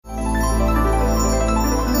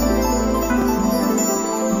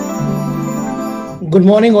Good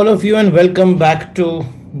morning, all of you, and welcome back to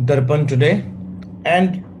Darpan today.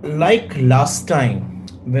 And like last time,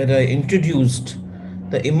 where I introduced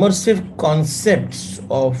the immersive concepts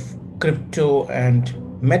of crypto and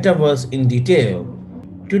metaverse in detail,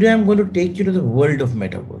 today I'm going to take you to the world of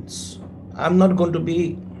metaverse. I'm not going to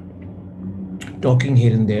be talking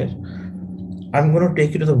here and there. I'm going to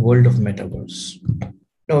take you to the world of metaverse.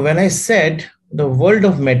 Now, when I said the world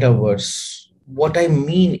of metaverse, what I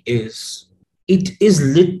mean is it is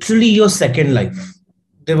literally your second life.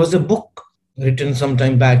 There was a book written some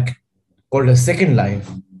time back called A Second Life,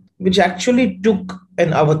 which actually took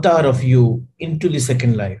an avatar of you into the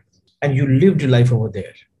second life and you lived your life over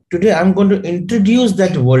there. Today, I'm going to introduce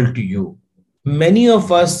that world to you. Many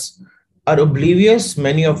of us are oblivious,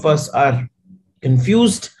 many of us are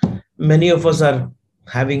confused, many of us are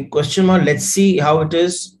having question mark. Let's see how it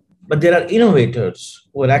is. But there are innovators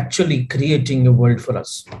who are actually creating a world for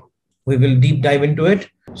us. We will deep dive into it.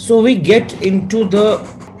 So we get into the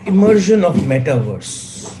immersion of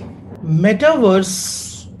metaverse.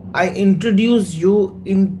 Metaverse, I introduced you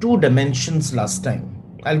in two dimensions last time.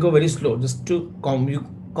 I'll go very slow just to you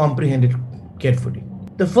comprehend it carefully.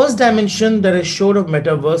 The first dimension that I showed of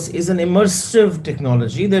metaverse is an immersive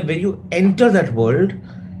technology that where you enter that world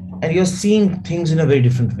and you're seeing things in a very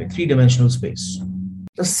different way, three-dimensional space.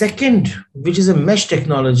 The second, which is a mesh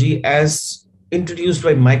technology as introduced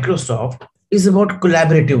by Microsoft, is about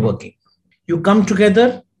collaborative working. You come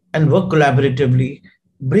together and work collaboratively,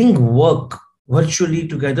 bring work virtually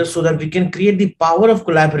together so that we can create the power of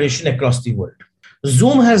collaboration across the world.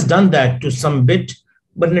 Zoom has done that to some bit,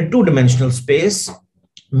 but in a two-dimensional space.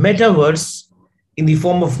 Metaverse, in the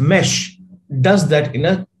form of mesh, does that in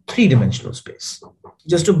a three-dimensional space.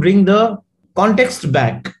 Just to bring the context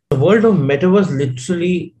back, the world of metaverse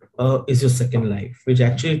literally is your second life, which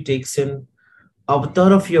actually takes in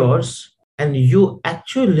avatar of yours and you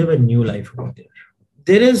actually live a new life over there.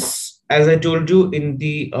 There is, as I told you in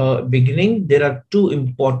the beginning, there are two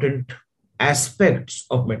important aspects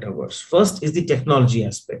of metaverse. First is the technology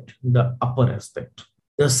aspect, the upper aspect.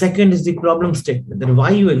 The second is the problem statement, that why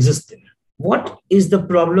you exist there. What is the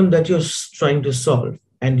problem that you're trying to solve?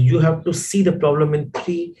 And you have to see the problem in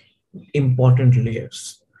three important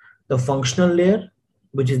layers. The functional layer,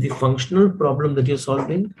 which is the functional problem that you're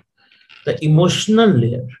solving. The emotional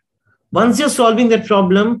layer. Once you're solving that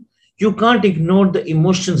problem, you can't ignore the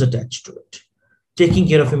emotions attached to it. Taking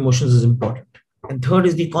care of emotions is important. And third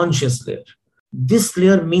is the conscious layer. This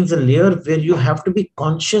layer means a layer where you have to be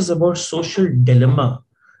conscious about social dilemma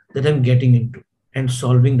that I'm getting into and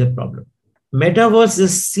solving that problem. Metaverse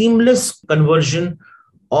is seamless conversion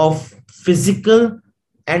of physical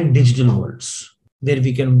and digital worlds where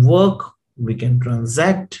we can work, we can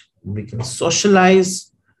transact, we can socialize,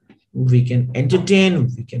 we can entertain,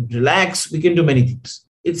 we can relax, we can do many things.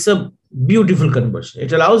 It's a beautiful conversion.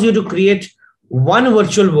 It allows you to create one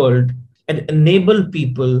virtual world and enable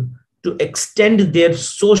people to extend their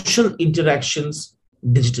social interactions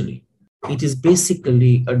digitally. It is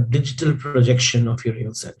basically a digital projection of your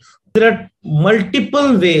real self. There are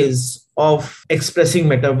multiple ways of expressing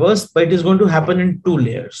metaverse, but it is going to happen in two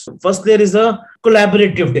layers. First layer is a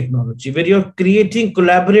collaborative technology where you're creating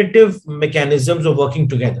collaborative mechanisms of working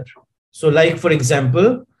together. So like, for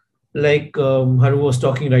example, like Haru was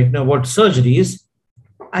talking right now about surgeries.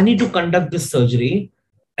 I need to conduct this surgery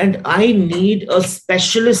and I need a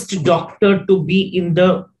specialist doctor to be in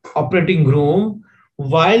the operating room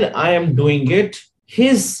while I am doing it.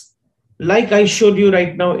 Like I showed you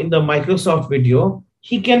right now in the Microsoft video,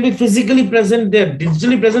 he can be physically present there,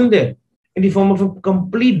 digitally present there in the form of a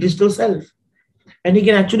complete digital self. And he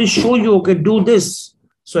can actually show you, okay, do this.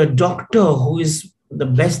 So a doctor who is the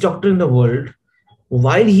best doctor in the world,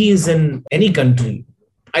 while he is in any country,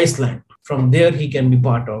 Iceland, from there he can be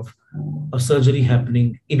part of a surgery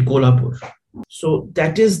happening in Kolhapur. So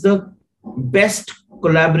that is the best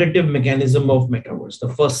collaborative mechanism of metaverse, the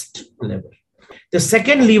first level. The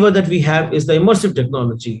second lever that we have is the immersive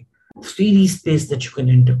technology, 3D space that you can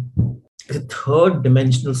enter. It's a third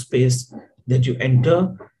dimensional space that you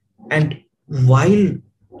enter. And while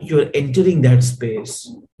you're entering that space,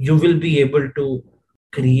 you will be able to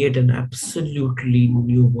create an absolutely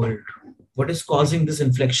new world. What is causing this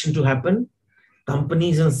inflection to happen?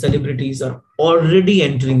 Companies and celebrities are already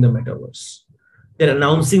entering the metaverse. They're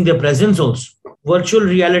announcing their presence also. Virtual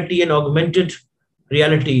reality and augmented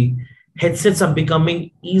reality headsets are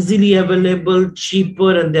becoming easily available,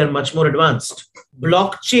 cheaper, and they're much more advanced.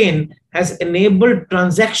 Blockchain has enabled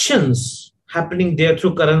transactions happening there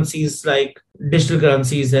through currencies like digital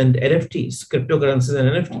currencies and NFTs, cryptocurrencies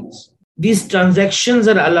and NFTs. These transactions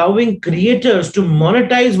are allowing creators to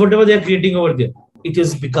monetize whatever they're creating over there. it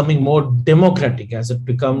is becoming more democratic. As it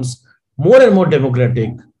becomes more and more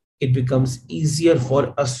democratic, it becomes easier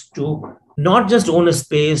for us to not just own a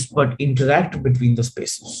space, but interact between the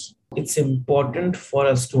spaces. It's important for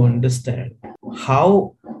us to understand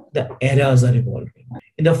how the eras are evolving.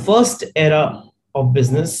 In the first era of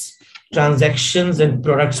business, transactions and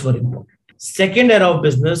products were important. Second era of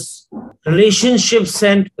business, relationships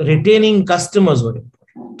and retaining customers were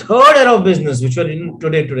important. Third era of business, which we're in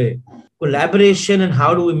today, collaboration and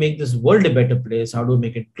how do we make this world a better place? How do we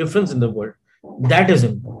make a difference in the world? That is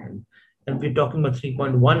important. And we're talking about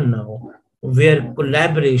 3.1 now, where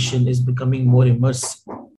collaboration is becoming more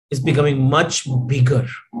immersive, is becoming much bigger.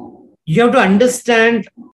 You have to understand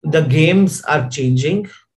the games are changing.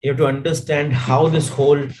 You have to understand how this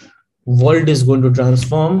whole world is going to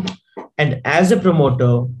transform. And as a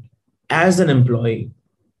promoter, as an employee,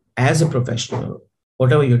 as a professional,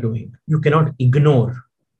 whatever you're doing, you cannot ignore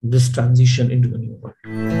this transition into the new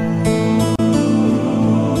world.